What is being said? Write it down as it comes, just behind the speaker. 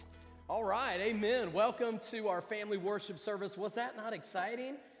All right, amen. Welcome to our family worship service. Was that not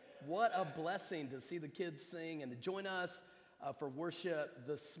exciting? What a blessing to see the kids sing and to join us for worship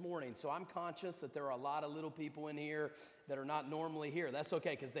this morning. So I'm conscious that there are a lot of little people in here that are not normally here. That's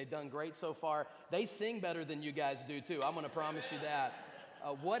okay because they've done great so far. They sing better than you guys do too. I'm going to promise you that.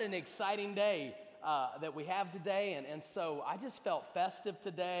 What an exciting day that we have today. And so I just felt festive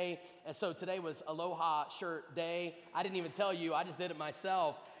today. And so today was Aloha Shirt Day. I didn't even tell you. I just did it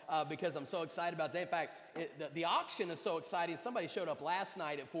myself. Because I'm so excited about that. In fact, the auction is so exciting. Somebody showed up last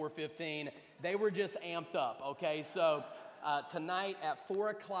night at 4:15. They were just amped up, okay? So tonight at 4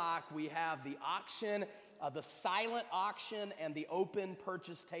 o'clock, we have the auction. The silent auction and the open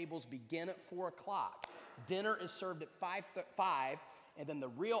purchase tables begin at 4 o'clock. Dinner is served at 5, and then the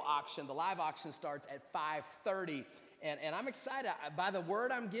real auction, the live auction, starts at 5:30. And I'm excited. By the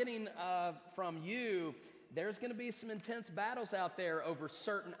word I'm getting from you, there's going to be some intense battles out there over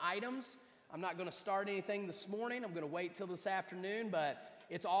certain items. I'm not going to start anything this morning. I'm going to wait till this afternoon, but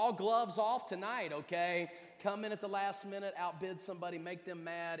it's all gloves off tonight, okay? Come in at the last minute, outbid somebody, make them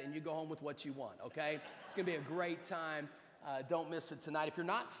mad, and you go home with what you want, okay? It's going to be a great time. Don't miss it tonight. If you're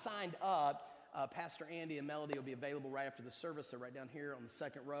not signed up, Pastor Andy and Melody will be available right after the service. They're right down here on the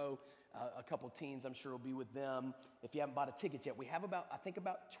second row. A couple teens, I'm sure, will be with them. If you haven't bought a ticket yet, we have about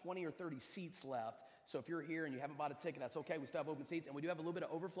 20 or 30 seats left. So if you're here and you haven't bought a ticket, that's okay. We still have open seats, and we do have a little bit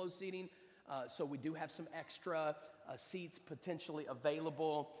of overflow seating. So we do have some extra seats potentially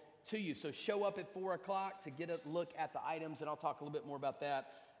available to you. So show up at 4 o'clock to get a look at the items, and I'll talk a little bit more about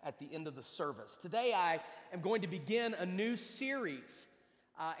that at the end of the service. Today I am going to begin a new series.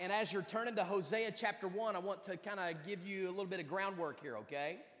 And as you're turning to Hosea chapter 1, I want to kind of give you a little bit of groundwork here,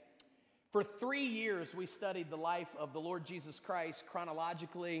 okay? For 3 years, we studied the life of the Lord Jesus Christ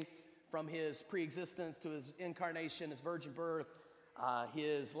chronologically, from his pre-existence to his incarnation, his virgin birth,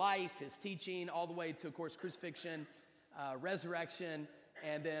 his life, his teaching, all the way to, of course, crucifixion, resurrection,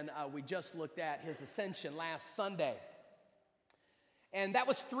 and then we just looked at his ascension last Sunday. And that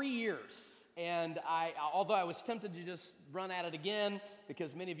was 3 years. And although I was tempted to just run at it again,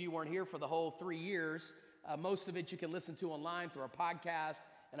 because many of you weren't here for the whole 3 years, most of it you can listen to online through our podcast,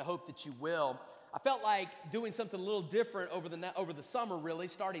 and I hope that you will. I felt like doing something a little different over the summer, really,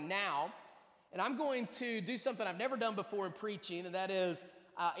 starting now. And I'm going to do something I've never done before in preaching, and that is,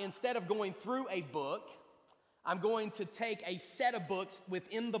 instead of going through a book, I'm going to take a set of books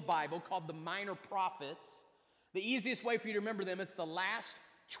within the Bible called the Minor Prophets. The easiest way for you to remember them, it's the last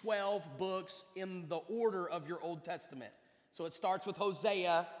 12 books in the order of your Old Testament. So it starts with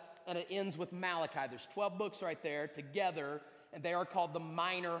Hosea, and it ends with Malachi. There's 12 books right there together, and they are called the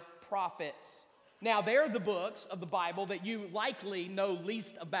Minor Prophets. Now, they're the books of the Bible that you likely know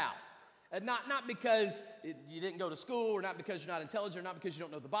least about. Not because you didn't go to school, or not because you're not intelligent, or not because you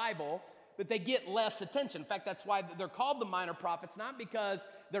don't know the Bible, but they get less attention. In fact, that's why they're called the minor prophets, not because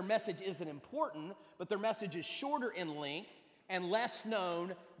their message isn't important, but their message is shorter in length and less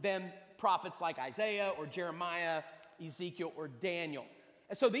known than prophets like Isaiah or Jeremiah, Ezekiel, or Daniel.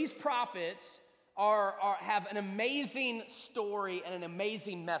 And so these prophets have an amazing story and an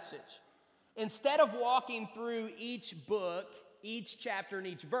amazing message. Instead of walking through each book, each chapter, and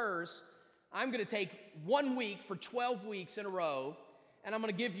each verse, I'm going to take 1 week for 12 weeks in a row, and I'm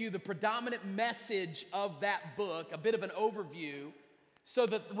going to give you the predominant message of that book, a bit of an overview, so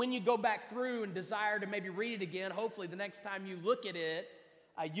that when you go back through and desire to maybe read it again, hopefully the next time you look at it,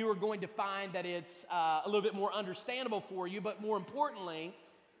 you are going to find that it's a little bit more understandable for you, but more importantly,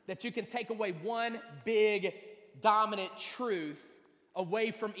 that you can take away one big dominant truth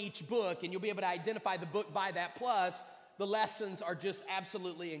away from each book, and you'll be able to identify the book by that. Plus, the lessons are just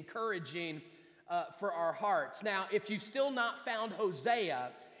absolutely encouraging for our hearts. Now, if you've still not found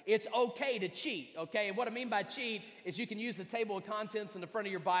Hosea, it's okay to cheat, okay? And what I mean by cheat is you can use the table of contents in the front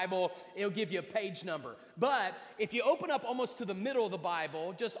of your Bible. It'll give you a page number. But if you open up almost to the middle of the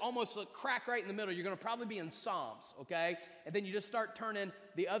Bible, just almost a crack right in the middle, you're going to probably be in Psalms, okay? And then you just start turning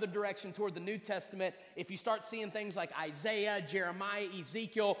the other direction toward the New Testament. If you start seeing things like Isaiah, Jeremiah,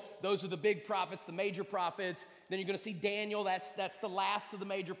 Ezekiel, those are the big prophets, the major prophets. Then you're going to see Daniel, that's the last of the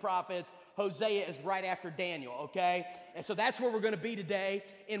major prophets. Hosea is right after Daniel, okay? And so that's where we're going to be today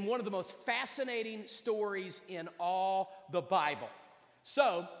in one of the most fascinating stories in all the Bible.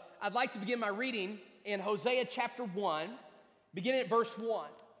 So I'd like to begin my reading in Hosea chapter 1, beginning at verse 1.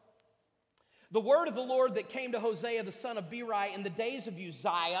 The word of the Lord that came to Hosea the son of Beeri in the days of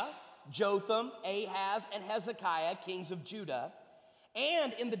Uzziah, Jotham, Ahaz, and Hezekiah, kings of Judah,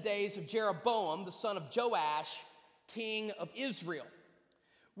 and in the days of Jeroboam, the son of Joash, king of Israel.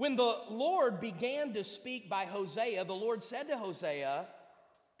 When the Lord began to speak by Hosea, the Lord said to Hosea,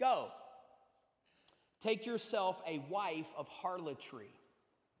 "Go, take yourself a wife of harlotry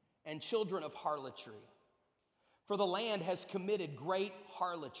and children of harlotry, for the land has committed great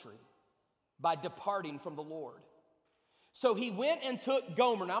harlotry by departing from the Lord. So he went and took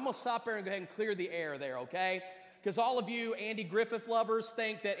Gomer. Now I'm going to stop there and go ahead and clear the air there, okay? Because all of you Andy Griffith lovers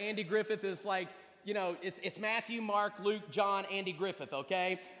think that Andy Griffith is like, you know, it's Matthew, Mark, Luke, John, Andy Griffith,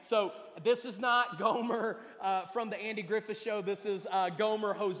 okay? So this is not Gomer from the Andy Griffith Show. This is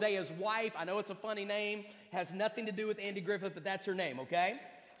Gomer, Hosea's wife. I know it's a funny name. Has nothing to do with Andy Griffith, but that's her name, okay?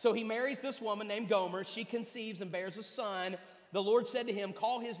 So he marries this woman named Gomer. She conceives and bears a son. The Lord said to him,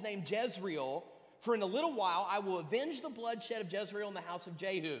 call his name Jezreel, for in a little while I will avenge the bloodshed of Jezreel in the house of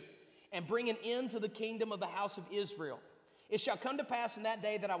Jehu, and bring an end to the kingdom of the house of Israel. It shall come to pass in that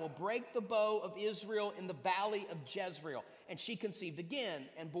day that I will break the bow of Israel in the valley of Jezreel. And she conceived again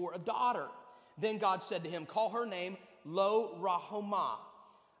and bore a daughter. Then God said to him, call her name Lo-Ruhamah,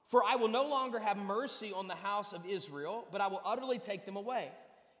 for I will no longer have mercy on the house of Israel, but I will utterly take them away.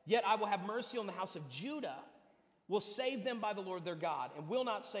 Yet I will have mercy on the house of Judah, will save them by the Lord their God, and will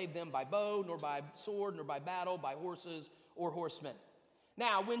not save them by bow, nor by sword, nor by battle, by horses or horsemen.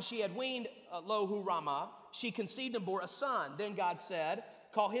 Now, when she had weaned Lo-Ruhamah, she conceived and bore a son. Then God said,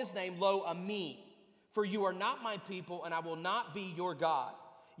 call his name Lo-Ammi, for you are not my people, and I will not be your God.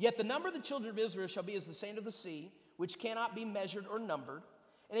 Yet the number of the children of Israel shall be as the sand of the sea, which cannot be measured or numbered.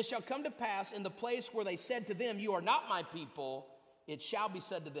 And it shall come to pass in the place where they said to them, you are not my people, it shall be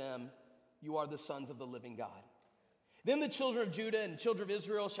said to them, you are the sons of the living God. Then the children of Judah and children of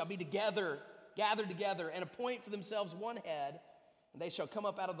Israel shall be together, gathered together, and appoint for themselves one head, and they shall come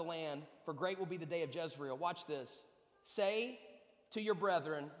up out of the land, for great will be the day of Jezreel. Watch this. Say to your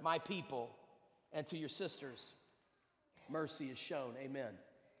brethren, my people, and to your sisters, mercy is shown. Amen.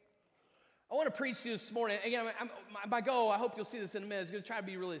 I want to preach to you this morning. Again, my goal, I hope you'll see this in a minute, is going to try to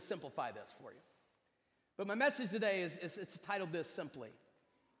be really simplify this for you. But my message today is it's titled this simply: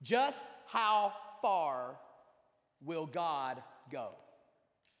 just how far will God go?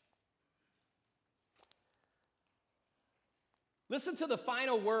 Listen to the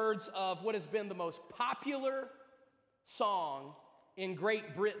final words of what has been the most popular song in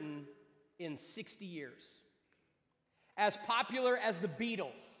Great Britain in 60 years. As popular as the Beatles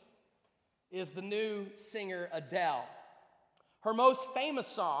is the new singer Adele. Her most famous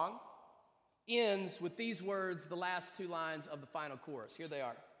song ends with these words, the last two lines of the final chorus. Here they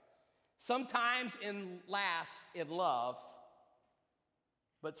are. Sometimes it lasts in love,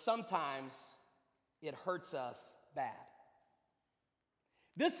 but sometimes it hurts us bad.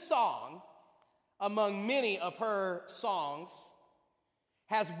 This song, among many of her songs,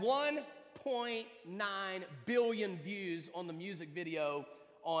 has 1.9 billion views on the music video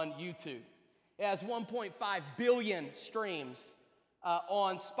on YouTube. It has 1.5 billion streams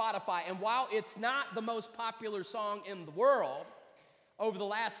on Spotify. And while it's not the most popular song in the world, over the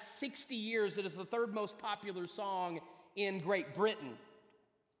last 60 years, it is the third most popular song in Great Britain.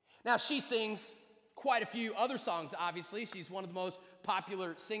 Now, she sings quite a few other songs, obviously. She's one of the most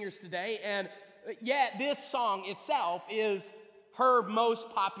popular singers today, and yet this song itself is her most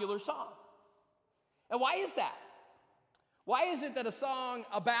popular song. And why is that? Why is it that a song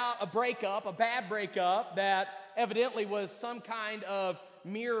about a breakup, a bad breakup, that evidently was some kind of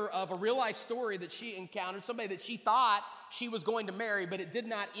mirror of a real-life story that she encountered, somebody that she thought she was going to marry, but it did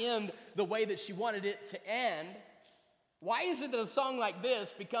not end the way that she wanted it to end? Why is it that a song like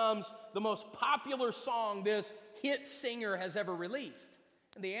this becomes the most popular song this hit singer has ever released?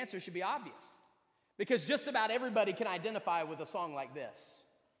 And the answer should be obvious. Because just about everybody can identify with a song like this.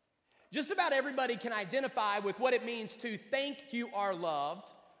 Just about everybody can identify with what it means to think you are loved,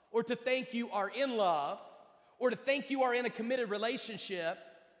 or to think you are in love, or to think you are in a committed relationship,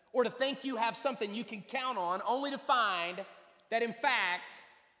 or to think you have something you can count on, only to find that in fact,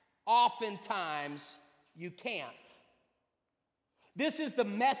 oftentimes you can't. This is the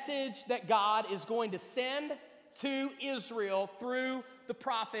message that God is going to send to Israel through the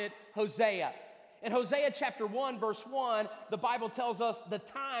prophet Hosea. In Hosea chapter 1, verse 1, the Bible tells us the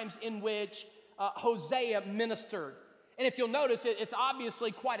times in which Hosea ministered. And if you'll notice, it's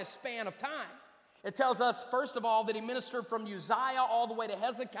obviously quite a span of time. It tells us, first of all, that he ministered from Uzziah all the way to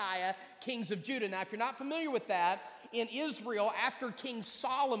Hezekiah, kings of Judah. Now, if you're not familiar with that, in Israel, after King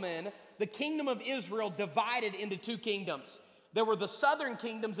Solomon, the kingdom of Israel divided into two kingdoms. There were the southern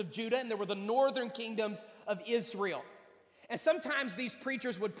kingdoms of Judah, and there were the northern kingdoms of Israel. And sometimes these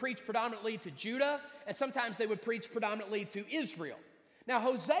preachers would preach predominantly to Judah, and sometimes they would preach predominantly to Israel. Now,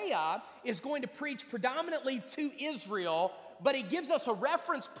 Hosea is going to preach predominantly to Israel, but he gives us a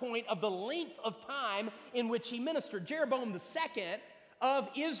reference point of the length of time in which he ministered. Jeroboam II of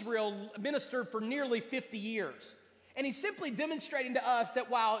Israel ministered for nearly 50 years. And he's simply demonstrating to us that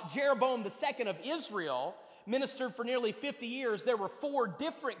while Jeroboam II of Israel ministered for nearly 50 years, there were 4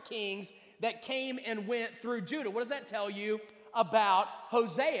 different kings that came and went through Judah. What does that tell you about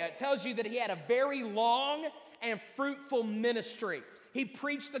Hosea? It tells you that he had a very long and fruitful ministry. He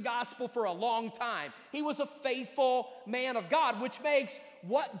preached the gospel for a long time. He was a faithful man of God, which makes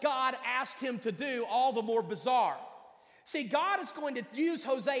what God asked him to do all the more bizarre. See, God is going to use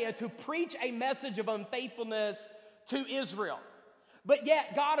Hosea to preach a message of unfaithfulness to Israel. But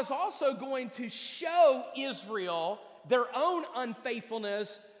yet, God is also going to show Israel their own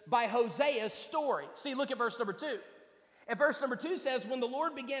unfaithfulness by Hosea's story. See, look at verse number 2. And verse number 2 says, when the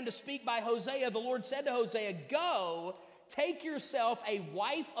Lord began to speak by Hosea, the Lord said to Hosea, go, take yourself a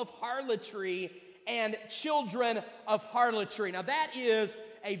wife of harlotry and children of harlotry. Now, that is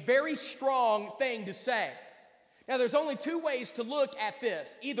a very strong thing to say. Now, there's only 2 ways to look at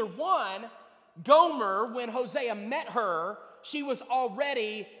this. Either one, Gomer, when Hosea met her, she was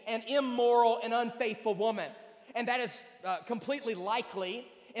already an immoral and unfaithful woman. And that is completely likely.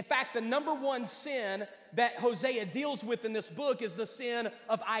 In fact, the number 1 sin that Hosea deals with in this book is the sin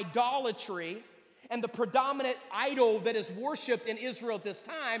of idolatry. And the predominant idol that is worshipped in Israel at this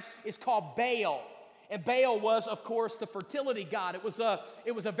time is called Baal. And Baal was, of course, the fertility god. It was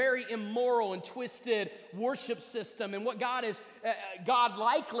a very immoral and twisted worship system. And what God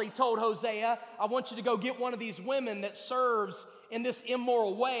likely told Hosea, I want you to go get one of these women that serves in this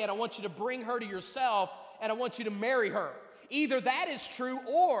immoral way, and I want you to bring her to yourself, and I want you to marry her. Either that is true,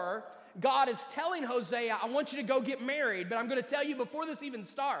 or God is telling Hosea, I want you to go get married, but I'm going to tell you before this even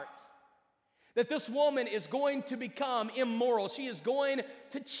starts, that this woman is going to become immoral. She is going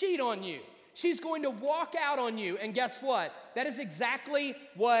to cheat on you. She's going to walk out on you. And guess what? That is exactly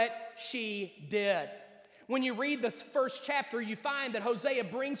what she did. When you read the first chapter, you find that Hosea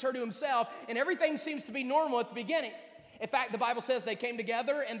brings her to himself, and everything seems to be normal at the beginning. In fact, the Bible says they came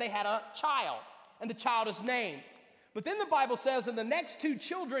together and they had a child, and the child is named. But then the Bible says in the next 2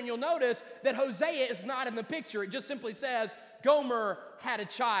 children, you'll notice that Hosea is not in the picture. It just simply says Gomer had a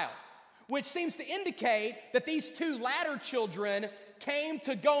child, which seems to indicate that these 2 latter children came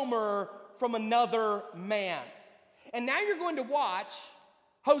to Gomer from another man. And now you're going to watch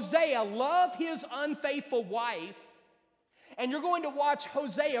Hosea love his unfaithful wife, and you're going to watch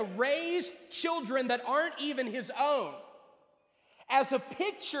Hosea raise children that aren't even his own, as a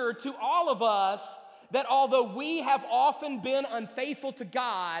picture to all of us that although we have often been unfaithful to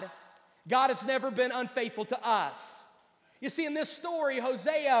God, God has never been unfaithful to us. You see, in this story,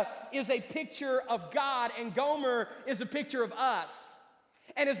 Hosea is a picture of God, and Gomer is a picture of us.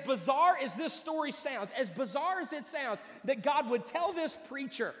 And as bizarre as this story sounds, as bizarre as it sounds, that God would tell this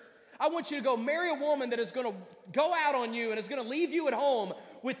preacher, I want you to go marry a woman that is going to go out on you and is going to leave you at home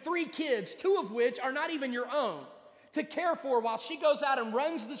with 3 kids, 2 of which are not even your own, to care for while she goes out and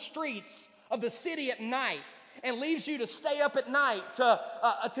runs the streets of the city at night and leaves you to stay up at night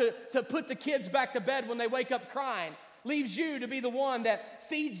to put the kids back to bed when they wake up crying. Leaves you to be the one that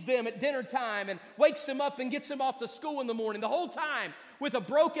feeds them at dinner time and wakes them up and gets them off to school in the morning. The whole time with a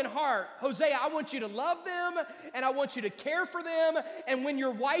broken heart. Hosea, I want you to love them and I want you to care for them. And when your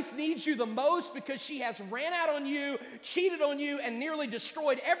wife needs you the most because she has ran out on you, cheated on you, and nearly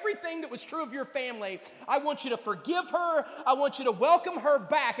destroyed everything that was true of your family, I want you to forgive her. I want you to welcome her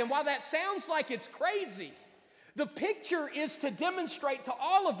back. And while that sounds like it's crazy, the picture is to demonstrate to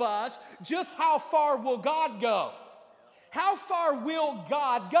all of us just how far will God go. How far will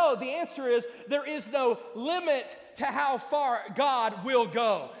God go? The answer is there is no limit to how far God will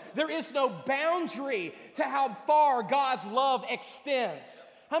go. There is no boundary to how far God's love extends.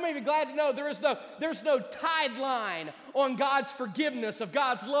 How many of you are glad to know there's no tide line on God's forgiveness, of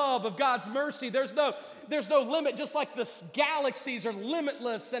God's love, of God's mercy. There's no limit, just like the galaxies are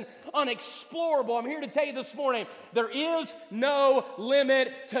limitless and unexplorable. I'm here to tell you this morning, there is no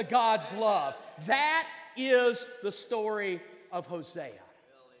limit to God's love. That is the story of Hosea.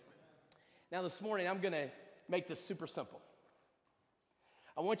 Now this morning, I'm going to make this super simple.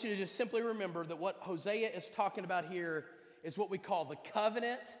 I want you to just simply remember that what Hosea is talking about here is what we call the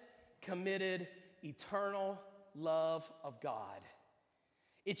covenant, committed, eternal love of God.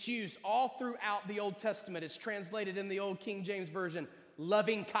 It's used all throughout the Old Testament. It's translated in the Old King James Version,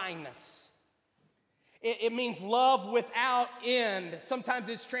 loving kindness. It means love without end. Sometimes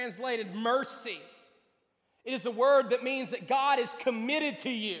it's translated mercy. It is a word that means that God is committed to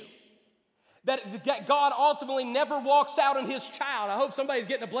you. That God ultimately never walks out on his child. I hope somebody's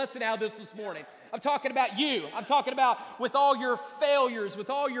getting a blessing out of this morning. I'm talking about you. I'm talking about with all your failures, with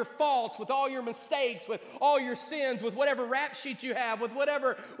all your faults, with all your mistakes, with all your sins, with whatever rap sheet you have, with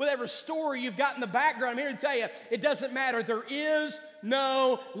whatever story you've got in the background. I'm here to tell you, it doesn't matter. There is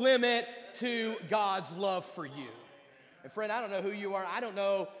no limit to God's love for you. And friend, I don't know who you are. I don't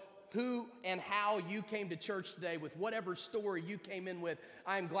know who and how you came to church today with whatever story you came in with.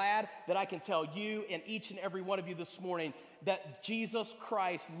 I'm glad that I can tell you and each and every one of you this morning that Jesus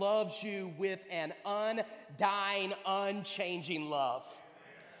Christ loves you with an undying, unchanging love.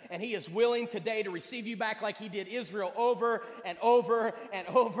 And he is willing today to receive you back like he did Israel over and over and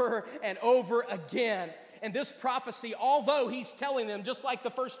over and over again. And this prophecy, although he's telling them, just like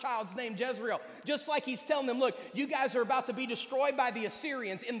the first child's name, Jezreel, just like he's telling them, look, you guys are about to be destroyed by the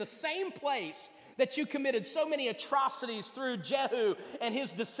Assyrians in the same place that you committed so many atrocities through Jehu and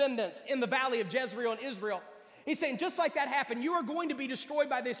his descendants in the valley of Jezreel in Israel. He's saying, just like that happened, you are going to be destroyed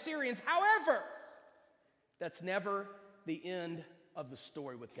by the Assyrians. However, that's never the end of the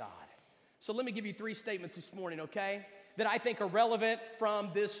story with God. So let me give you 3 statements this morning, okay, that I think are relevant from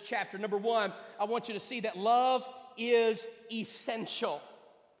this chapter. Number 1, I want you to see that love is essential.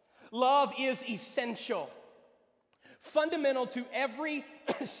 Love is essential. Fundamental to every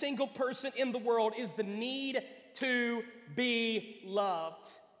single person in the world is the need to be loved.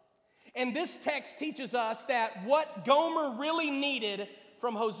 And this text teaches us that what Gomer really needed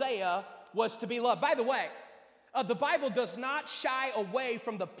from Hosea was to be loved. By the way, the Bible does not shy away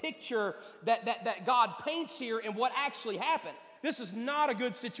from the picture that God paints here and what actually happened. This is not a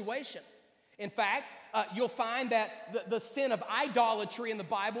good situation. In fact, you'll find that the sin of idolatry in the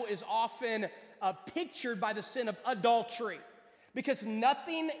Bible is often pictured by the sin of adultery, because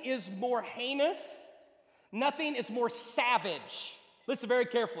nothing is more heinous, nothing is more savage. Listen very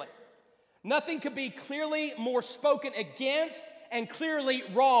carefully. Nothing could be clearly more spoken against and clearly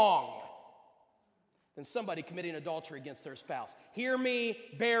wrong than somebody committing adultery against their spouse. Hear me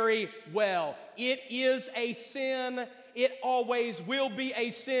very well. It is a sin. It always will be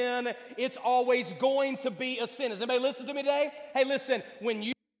a sin. It's always going to be a sin. Does anybody listen to me today? Hey, listen, when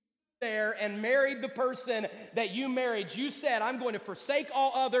you there and married the person that you married, you said, I'm going to forsake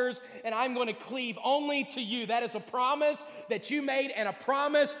all others and I'm going to cleave only to you. That is a promise that you made and a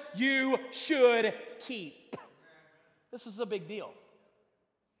promise you should keep. This is a big deal.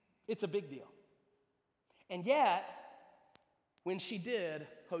 It's a big deal. And yet, when she did,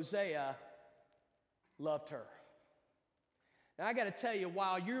 Hosea loved her. Now, I got to tell you,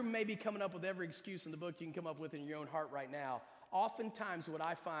 while you're maybe coming up with every excuse in the book you can come up with in your own heart right now, oftentimes what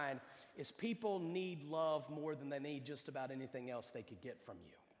I find is people need love more than they need just about anything else they could get from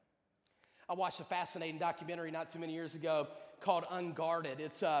you. I watched a fascinating documentary not too many years ago called Unguarded.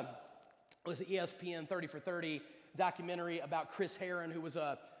 It was an ESPN 30 for 30 documentary about Chris Herron, who was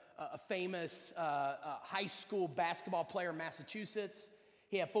a famous high school basketball player in Massachusetts.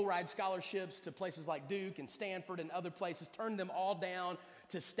 He had full ride scholarships to places like Duke and Stanford and other places, turned them all down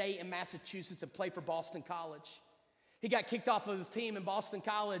to stay in Massachusetts and play for Boston College. He got kicked off of his team in Boston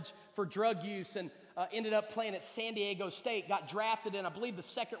College for drug use and ended up playing at San Diego State, got drafted in, I believe, the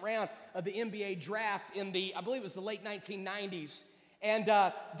second round of the NBA draft in I believe it was the late 1990s, and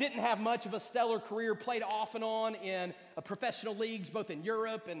didn't have much of a stellar career, played off and on in professional leagues, both in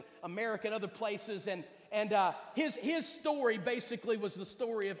Europe and America and other places, and his story basically was the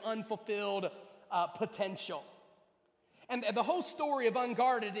story of unfulfilled potential. And the whole story of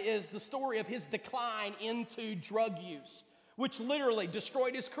Unguarded is the story of his decline into drug use, which literally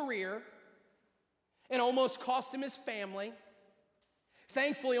destroyed his career and almost cost him his family.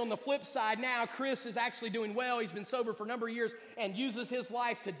 Thankfully, on the flip side, now Chris is actually doing well. He's been sober for a number of years and uses his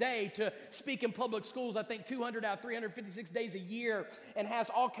life today to speak in public schools, I think 200 out of 356 days a year, and has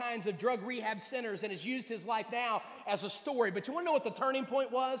all kinds of drug rehab centers and has used his life now as a story. But you want to know what the turning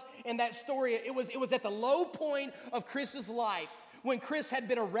point was in that story? It was at the low point of Chris's life when Chris had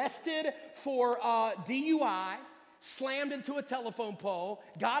been arrested for DUI, slammed into a telephone pole,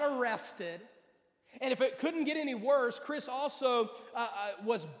 got arrested. And if it couldn't get any worse, Chris also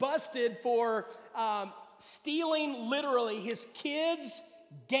was busted for stealing literally his kids'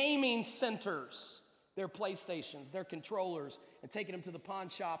 gaming centers, their PlayStations, their controllers, and taking them to the pawn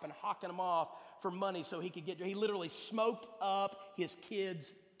shop and hawking them off for money so he literally smoked up his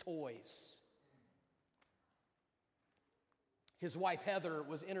kids' toys. His wife, Heather,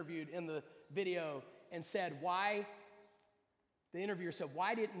 was interviewed in the video and said, the interviewer said,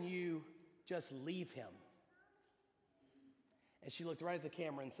 why didn't you just leave him? And she looked right at the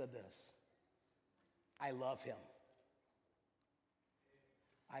camera and said this: I love him.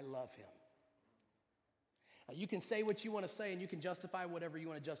 I love him. You can say what you want to say and you can justify whatever you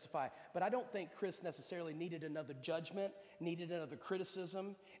want to justify. But I don't think Chris necessarily needed another judgment, needed another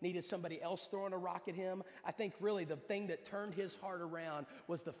criticism, needed somebody else throwing a rock at him. I think really the thing that turned his heart around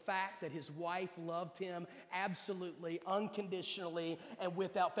was the fact that his wife loved him absolutely, unconditionally, and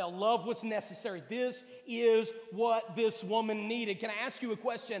without fail. Love was necessary. This is what this woman needed. Can I ask you a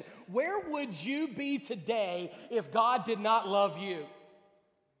question? Where would you be today if God did not love you?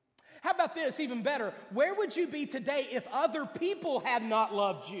 How about this, even better? Where would you be today if other people had not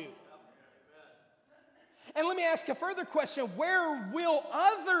loved you? And let me ask a further question. Where will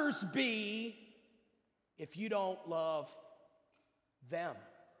others be if you don't love them?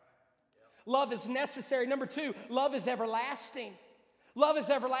 Love is necessary. Number two, love is everlasting. Love is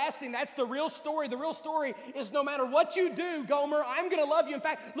everlasting. That's the real story. The real story is no matter what you do, Gomer, I'm going to love you. In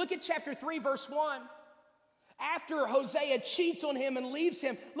fact, look at chapter 3, verse 1. After Hosea cheats on him and leaves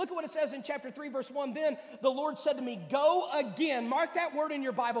him, look at what it says in chapter 3, verse 1. Then the Lord said to me, go again. Mark that word in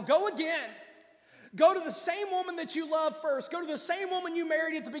your Bible. Go again. Go to the same woman that you loved first. Go to the same woman you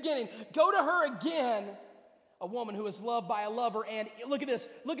married at the beginning. Go to her again. A woman who is loved by a lover. And look at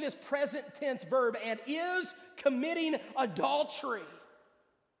this present tense verb. And is committing adultery.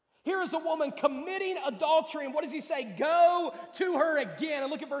 Here is a woman committing adultery, and what does he say? Go to her again.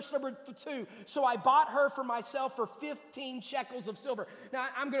 And look at verse number 2. So I bought her for myself for 15 shekels of silver. Now,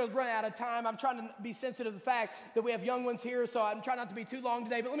 I'm going to run out of time. I'm trying to be sensitive to the fact that we have young ones here, so I'm trying not to be too long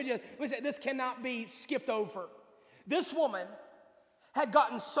today. But let me say, this cannot be skipped over. This woman had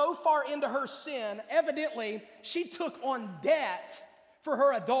gotten so far into her sin, evidently, she took on debt for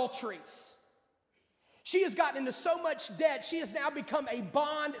her adulteries. She has gotten into so much debt, she has now become a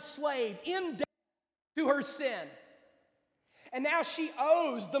bond slave in debt to her sin. And now she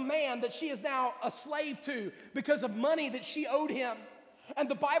owes the man that she is now a slave to because of money that she owed him. And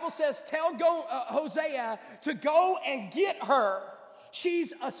the Bible says, tell Hosea to go and get her.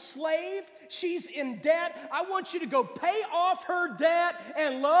 She's a slave. She's in debt. I want you to go pay off her debt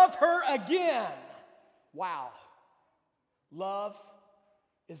and love her again. Wow. Love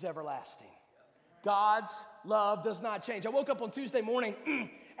is everlasting. God's love does not change. I woke up on Tuesday morning,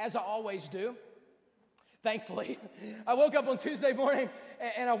 as I always do, thankfully. I woke up on Tuesday morning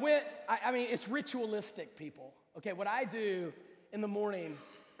and I went, it's ritualistic, people. Okay, what I do in the morning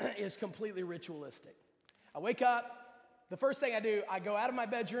is completely ritualistic. I wake up, the first thing I do, I go out of my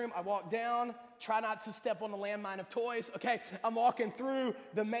bedroom, I walk down, try not to step on the landmine of toys, okay? I'm walking through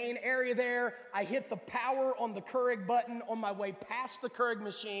the main area there. I hit the power on the Keurig button on my way past the Keurig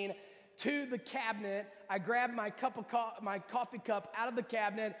machine to the cabinet. I grab my coffee cup out of the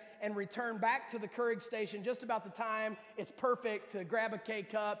cabinet and return back to the Keurig station just about the time it's perfect to grab a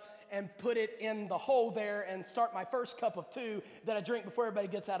K-cup and put it in the hole there and start my first cup of 2 that I drink before everybody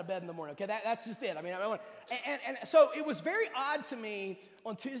gets out of bed in the morning. Okay, that's just it. And so it was very odd to me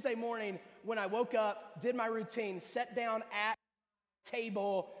on Tuesday morning when I woke up, did my routine, sat down at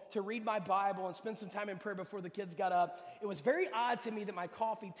table to read my Bible and spend some time in prayer before the kids got up. It was very odd to me that my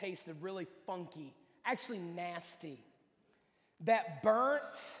coffee tasted really funky, actually nasty. That burnt,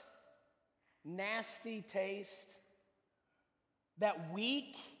 nasty taste, that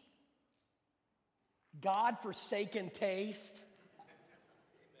weak, God-forsaken taste.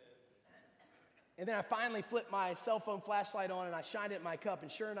 And then I finally flipped my cell phone flashlight on and I shined it in my cup,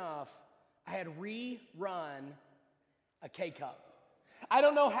 and sure enough, I had rerun a K-cup. I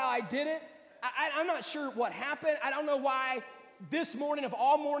don't know how I did it. I'm not sure what happened. I don't know why this morning of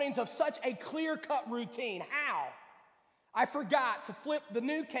all mornings of such a clear-cut routine. How? I forgot to flip the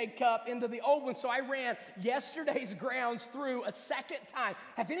new K-cup into the old one, so I ran yesterday's grounds through a second time.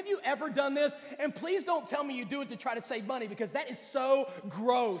 Have any of you ever done this? And please don't tell me you do it to try to save money, because that is so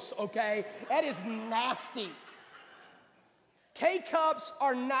gross, okay? That is nasty. K-cups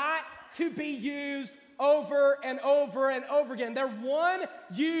are not to be used over and over and over again. They're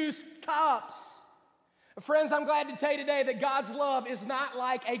one-use cups. Friends, I'm glad to tell you today that God's love is not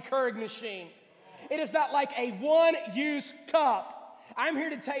like a Keurig machine. It is not like a one-use cup. I'm here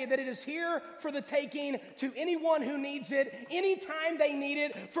to tell you that it is here for the taking to anyone who needs it, anytime they need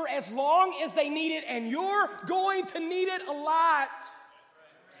it, for as long as they need it, and you're going to need it a lot.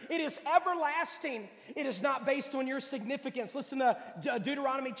 It is everlasting. It is not based on your significance. Listen to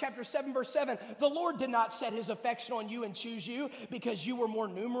Deuteronomy chapter 7, verse 7. The Lord did not set his affection on you and choose you because you were more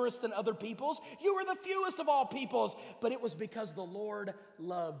numerous than other peoples. You were the fewest of all peoples, but it was because the Lord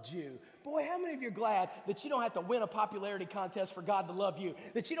loved you. Boy, how many of you are glad that you don't have to win a popularity contest for God to love you?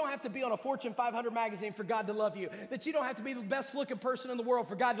 That you don't have to be on a Fortune 500 magazine for God to love you? That you don't have to be the best looking person in the world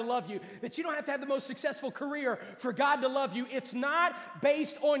for God to love you? That you don't have to have the most successful career for God to love you? It's not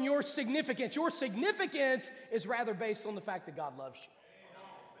based on on your significance. Your significance is rather based on the fact that God loves you.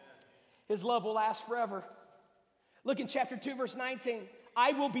 His love will last forever. Look in chapter 2, verse 19.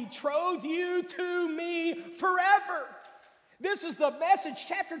 I will betroth you to me forever. This is the message.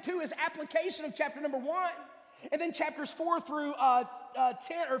 Chapter 2 is application of chapter number 1. And then chapters 4 through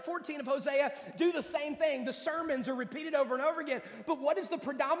 10 or 14 of Hosea do the same thing. The sermons are repeated over and over again. But what is the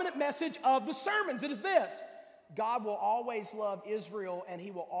predominant message of the sermons? It is this: God will always love Israel, and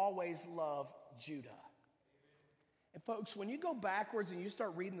he will always love Judah. And folks, when you go backwards and you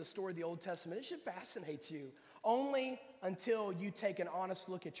start reading the story of the Old Testament, it should fascinate you, only until you take an honest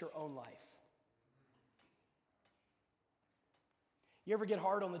look at your own life. You ever get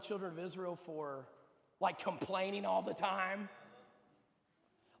hard on the children of Israel for like complaining all the time?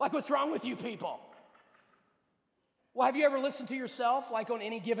 Like, what's wrong with you people? Well, have you ever listened to yourself like on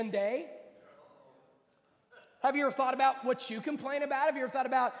any given day? Have you ever thought about what you complain about? Have you ever thought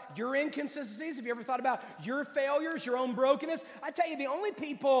about your inconsistencies? Have you ever thought about your failures, your own brokenness? I tell you, the only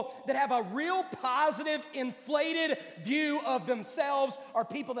people that have a real positive, inflated view of themselves are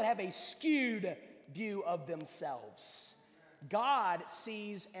people that have a skewed view of themselves. God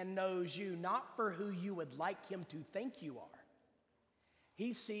sees and knows you not for who you would like him to think you are.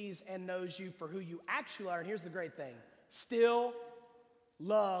 He sees and knows you for who you actually are. And here's the great thing: still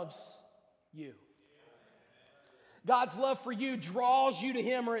loves you. God's love for you draws you to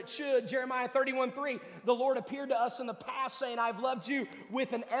him, or it should. Jeremiah 31:3, the Lord appeared to us in the past saying, I've loved you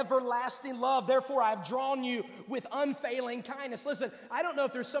with an everlasting love. Therefore, I've drawn you with unfailing kindness. Listen, I don't know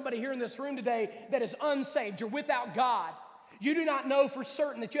if there's somebody here in this room today that is unsaved. You're without God. You do not know for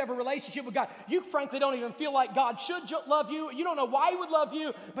certain that you have a relationship with God. You frankly don't even feel like God should love you. You don't know why he would love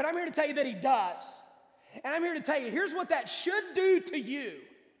you, but I'm here to tell you that he does. And I'm here to tell you, here's what that should do to you.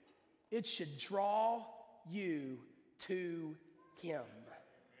 It should draw you to him.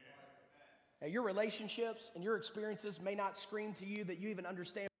 Now, your relationships and your experiences may not scream to you that you even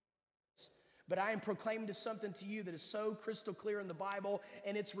understand, but I am proclaiming to something to you that is so crystal clear in the Bible,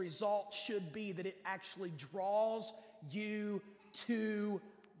 and its result should be that it actually draws you to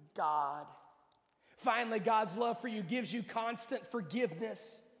God. Finally, God's love for you gives you constant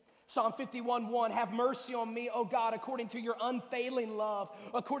forgiveness. Psalm 51:1, have mercy on me, O God, according to your unfailing love,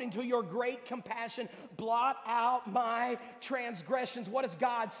 according to your great compassion, blot out my transgressions. What is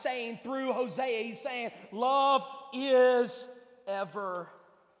God saying through Hosea? He's saying, love is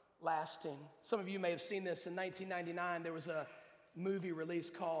everlasting. Some of you may have seen this. In 1999, there was a movie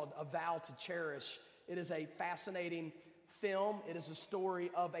released called A Vow to Cherish. It is a fascinating film. It is a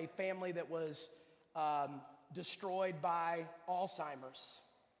story of a family that was destroyed by Alzheimer's.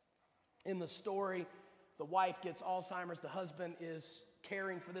 In the story, the wife gets Alzheimer's. The husband is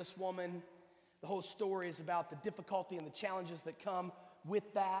caring for this woman. The whole story is about the difficulty and the challenges that come with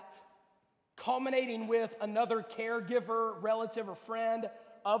that, culminating with another caregiver, relative, or friend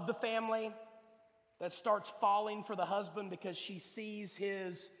of the family that starts falling for the husband because she sees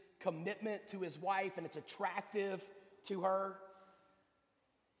his commitment to his wife and it's attractive to her.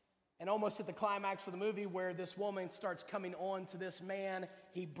 And almost at the climax of the movie, where this woman starts coming on to this man,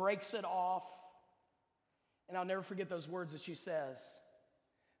 he breaks it off. And I'll never forget those words that she says.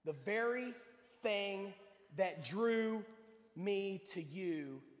 The very thing that drew me to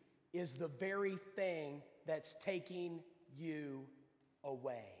you is the very thing that's taking you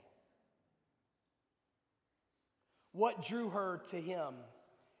away. What drew her to him?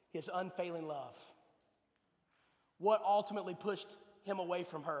 His unfailing love. What ultimately pushed him away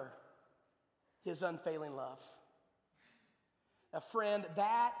from her? His unfailing love. Now, friend,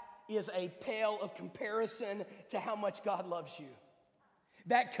 that is a pale of comparison to how much God loves you.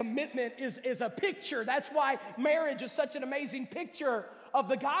 That commitment is a picture. That's why marriage is such an amazing picture of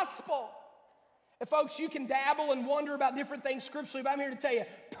the gospel. And folks, you can dabble and wonder about different things scripturally, but I'm here to tell you,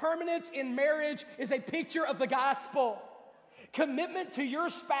 permanence in marriage is a picture of the gospel. Commitment to your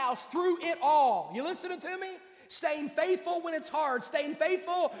spouse through it all. You listening to me? Staying faithful when it's hard, staying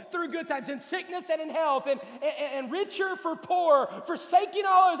faithful through good times, in sickness and in health, and richer for poor, forsaking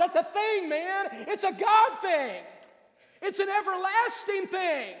all others. That's a thing, man. It's a God thing. It's an everlasting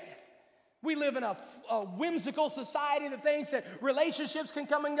thing. We live in a whimsical society that thinks that relationships can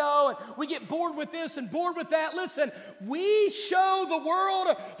come and go, and we get bored with this and bored with that. Listen, we show the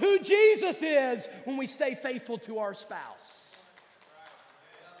world who Jesus is when we stay faithful to our spouse.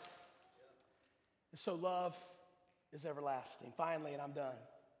 So love is everlasting. Finally, and I'm done.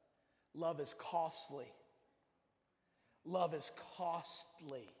 Love is costly. Love is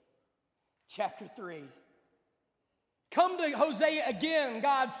costly. Chapter 3. Come to Hosea again,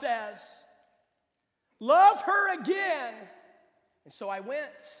 God says. Love her again. And so I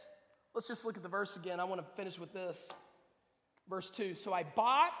went, let's just look at the verse again. I want to finish with this. Verse 2, so I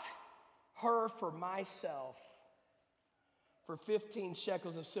bought her for myself for 15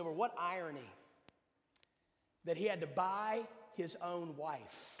 shekels of silver. What irony that he had to buy his own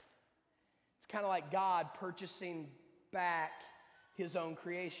wife. It's kind of like God purchasing back his own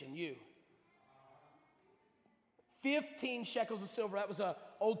creation, you. 15 shekels of silver, that was an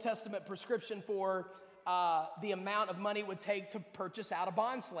Old Testament prescription for the amount of money it would take to purchase out a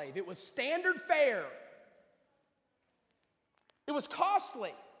bond slave. It was standard fare. It was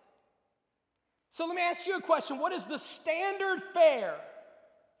costly. So let me ask you a question. What is the standard fare?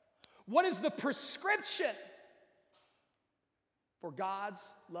 What is the prescription for God's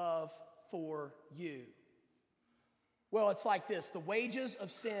love for you? Well, it's like this. The wages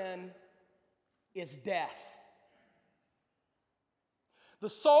of sin is death. The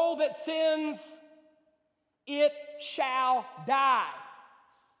soul that sins, it shall die.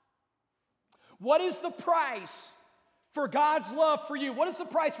 What is the price for God's love for you? What is the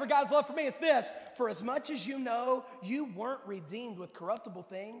price for God's love for me? It's this. For as much as you know, you weren't redeemed with corruptible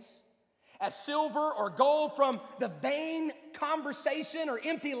things, as silver or gold from the vain conversation or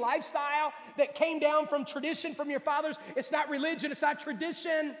empty lifestyle that came down from tradition from your fathers. It's not religion, it's not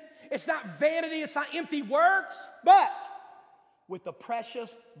tradition, it's not vanity, it's not empty works, but with the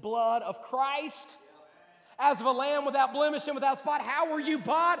precious blood of Christ, as of a lamb without blemish and without spot. How were you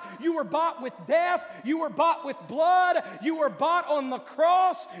bought? You were bought with death. You were bought with blood. You were bought on the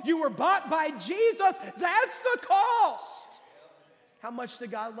cross. You were bought by Jesus. That's the cost. How much did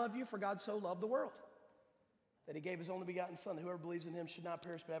God love you? For God so loved the world that he gave his only begotten Son, that whoever believes in him should not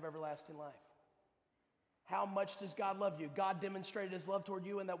perish but have everlasting life. How much does God love you? God demonstrated his love toward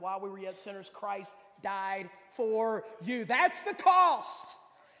you in that while we were yet sinners, Christ died for you. That's the cost.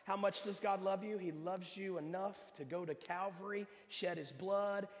 How much does God love you? He loves you enough to go to Calvary, shed his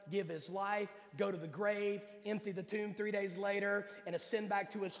blood, give his life, go to the grave, empty the tomb 3 days later, and ascend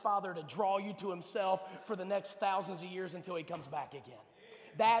back to his Father to draw you to himself for the next thousands of years until he comes back again.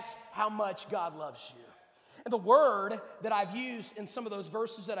 That's how much God loves you. And the word that I've used in some of those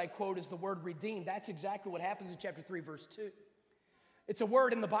verses that I quote is the word redeemed. That's exactly what happens in chapter 3, verse 2. It's a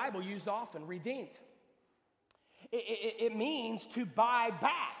word in the Bible used often, redeemed. It means to buy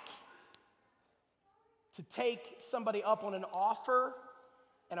back, to take somebody up on an offer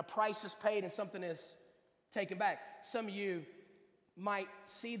and a price is paid and something is taken back. Some of you might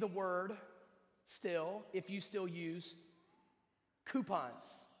see the word still, if you still use coupons.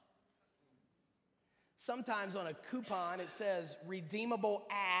 Sometimes on a coupon it says redeemable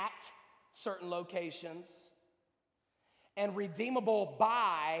at certain locations and redeemable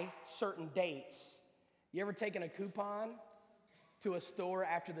by certain dates. You ever taken a coupon to a store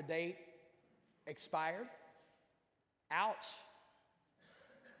after the date expired? Ouch.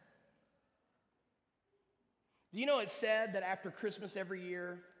 Do you know it's said that after Christmas every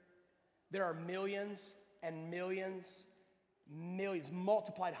year, there are millions and millions,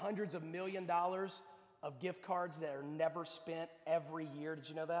 multiplied hundreds of $1 million of gift cards that are never spent every year? Did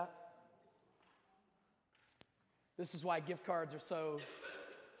you know that? This is why gift cards are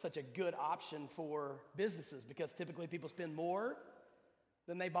such a good option for businesses, because typically people spend more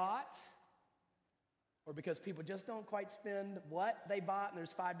than they bought, or because people just don't quite spend what they bought, and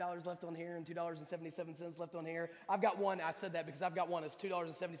there's $5 left on here and $2.77 left on here. I've got one, I said that because I've got one that's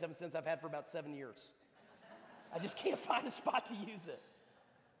 $2.77 I've had for about 7 years. I just can't find a spot to use it.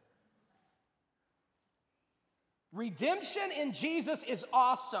 Redemption in Jesus is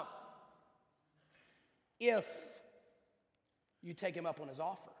awesome if you take him up on his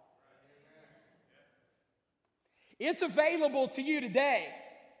offer. It's available to you today,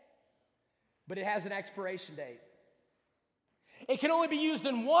 but it has an expiration date. It can only be used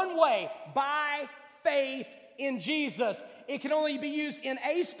in one way, by faith in Jesus. It can only be used in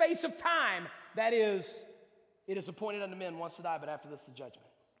a space of time. That is, it is appointed unto men once to die, but after this the judgment.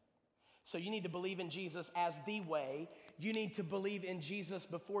 So you need to believe in Jesus as the way. You need to believe in Jesus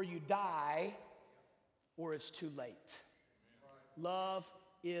before you die, or it's too late. Love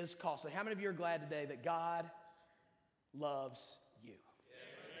is costly. How many of you are glad today that God loves you?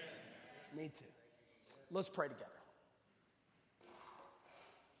 Me too. Let's pray together.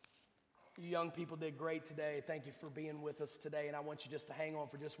 You young people did great today. Thank you for being with us today. And I want you just to hang on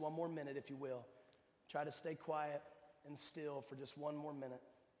for just one more minute, if you will. Try to stay quiet and still for just one more minute.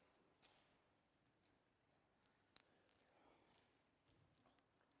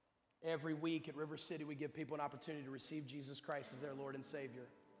 Every week at River City, we give people an opportunity to receive Jesus Christ as their Lord and Savior.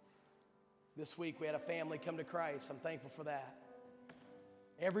 This week, we had a family come to Christ. I'm thankful for that.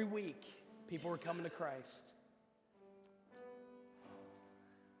 Every week, people are coming to Christ.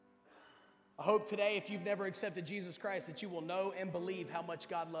 I hope today, if you've never accepted Jesus Christ, that you will know and believe how much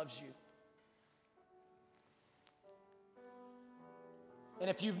God loves you. And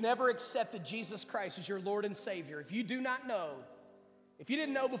if you've never accepted Jesus Christ as your Lord and Savior, if you do not know, if you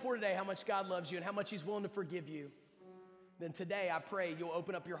didn't know before today how much God loves you and how much He's willing to forgive you, then today I pray you'll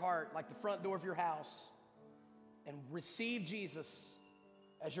open up your heart like the front door of your house and receive Jesus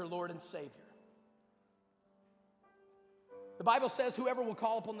as your Lord and Savior. The Bible says whoever will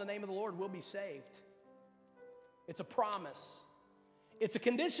call upon the name of the Lord will be saved. It's a promise. It's a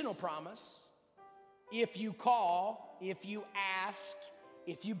conditional promise. If you call, if you ask,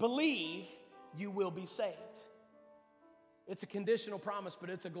 if you believe, you will be saved. It's a conditional promise, but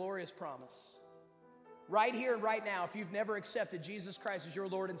it's a glorious promise. Right here and right now, if you've never accepted Jesus Christ as your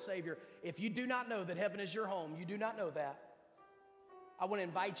Lord and Savior, if you do not know that heaven is your home, you do not know that, I want to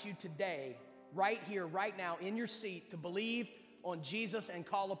invite you today, right here, right now, in your seat, to believe on Jesus and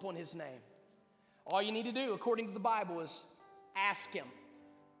call upon His name. All you need to do, according to the Bible, is ask Him.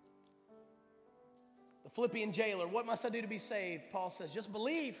 The Philippian jailer, what must I do to be saved? Paul says, just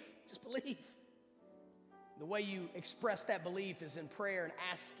believe, just believe. The way you express that belief is in prayer and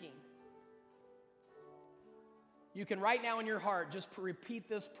asking. You can right now in your heart just repeat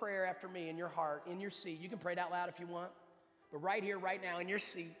this prayer after me in your heart, in your seat. You can pray it out loud if you want. But right here, right now in your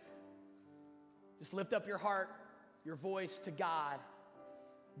seat, just lift up your heart, your voice to God.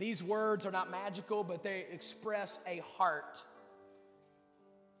 These words are not magical, but they express a heart.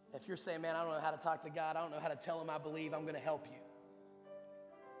 If you're saying, man, I don't know how to talk to God, I don't know how to tell Him I believe, I'm going to help you.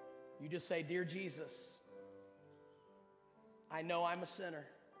 You just say, dear Jesus, I know I'm a sinner.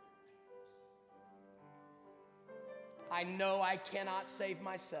 I know I cannot save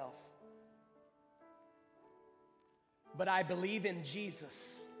myself. But I believe in Jesus.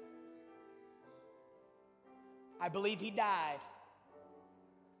 I believe He died.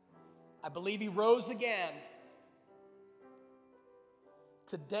 I believe He rose again.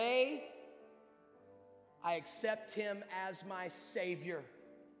 Today, I accept Him as my Savior.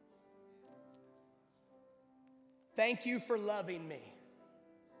 Thank you for loving me.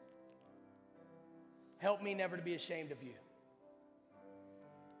 Help me never to be ashamed of you.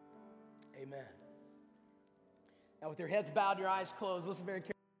 Amen. Now, with your heads bowed, your eyes closed, listen very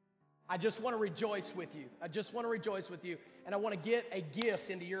carefully. I just want to rejoice with you. I just want to rejoice with you. And I want to get a gift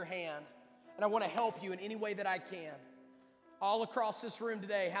into your hand. And I want to help you in any way that I can. All across this room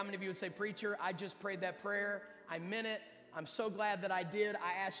today, how many of you would say, preacher, I just prayed that prayer. I meant it. I'm so glad that I did.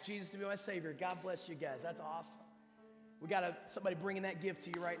 I asked Jesus to be my Savior. God bless you guys. That's awesome. We got somebody bringing that gift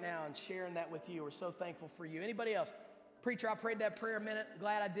to you right now and sharing that with you. We're so thankful for you. Anybody else? Preacher, I prayed that prayer a minute.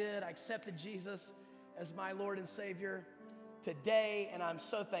 Glad I did. I accepted Jesus as my Lord and Savior today, and I'm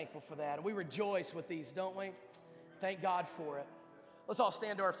so thankful for that. And we rejoice with these, don't we? Thank God for it. Let's all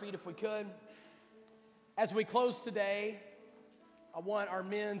stand to our feet if we could. As we close today, I want our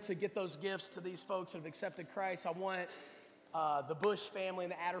men to get those gifts to these folks that have accepted Christ. I want the Bush family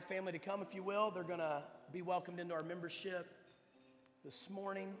and the Adder family to come, if you will. They're going to be welcomed into our membership this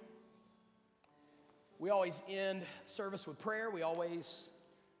morning. We always end service with prayer. We always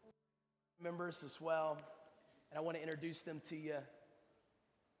members as well. And I want to introduce them to you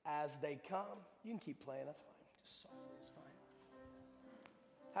as they come. You can keep playing, that's fine. Just softly, it's fine.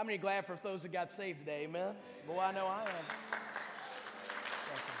 How many are glad for those that got saved today, amen? Boy, I know I am.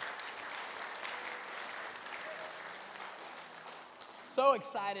 So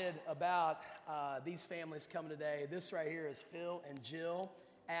excited about these families coming today. This right here is Phil and Jill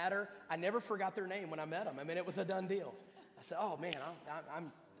Adder. I never forgot their name when I met them. I mean, it was a done deal. I said, oh man, I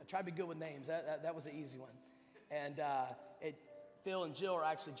try to be good with names. That was an easy one. And Phil and Jill are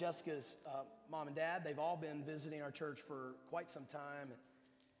actually Jessica's mom and dad. They've all been visiting our church for quite some time.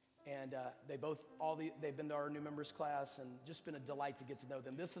 And they've been to our new members class, and just been a delight to get to know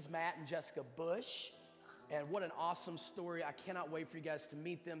them. This is Matt and Jessica Bush. And what an awesome story. I cannot wait for you guys to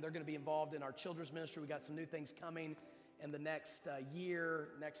meet them. They're going to be involved in our children's ministry. We got some new things coming in the next year,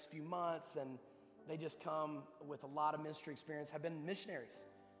 next few months. And they just come with a lot of ministry experience, have been missionaries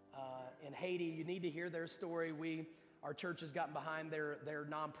in Haiti. You need to hear their story. Our church has gotten behind their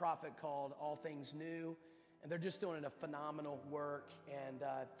nonprofit called All Things New. And they're just doing a phenomenal work. And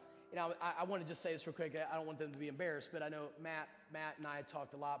I want to just say this real quick. I don't want them to be embarrassed, but I know Matt and I had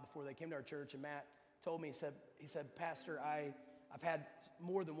talked a lot before they came to our church. And Matt told me, he said, Pastor, I've had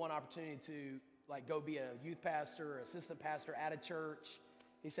more than one opportunity to go be a youth pastor or assistant pastor at a church.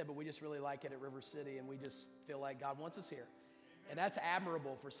 He said, but we just really like it at River City, and we just feel like God wants us here. And that's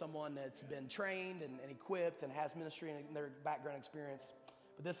admirable for someone that's been trained and equipped and has ministry and their background experience.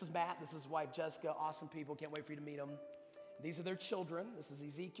 But this is Matt, this is his wife Jessica, awesome people, can't wait for you to meet them. These are their children. This is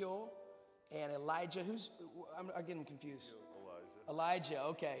Ezekiel, And Elijah, I'm getting confused. Elijah,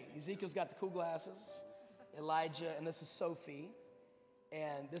 okay. Ezekiel's got the cool glasses. Elijah, and this is Sophie.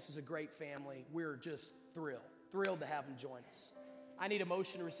 And this is a great family. We're just thrilled to have them join us. I need a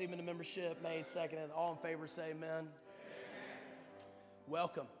motion to receive into membership, made, seconded. All in favor say amen. Amen.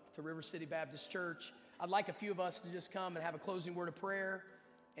 Welcome to River City Baptist Church. I'd like a few of us to just come and have a closing word of prayer.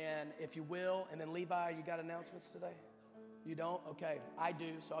 And if you will, and then Levi, you got announcements today? You don't? Okay, I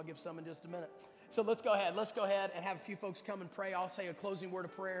do, so I'll give some in just a minute. So let's go ahead and have a few folks come and pray. I'll say a closing word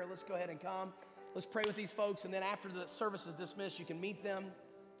of prayer. Let's go ahead and come. Let's pray with these folks, and then after the service is dismissed, you can meet them.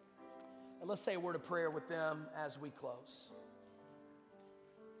 And let's say a word of prayer with them as we close.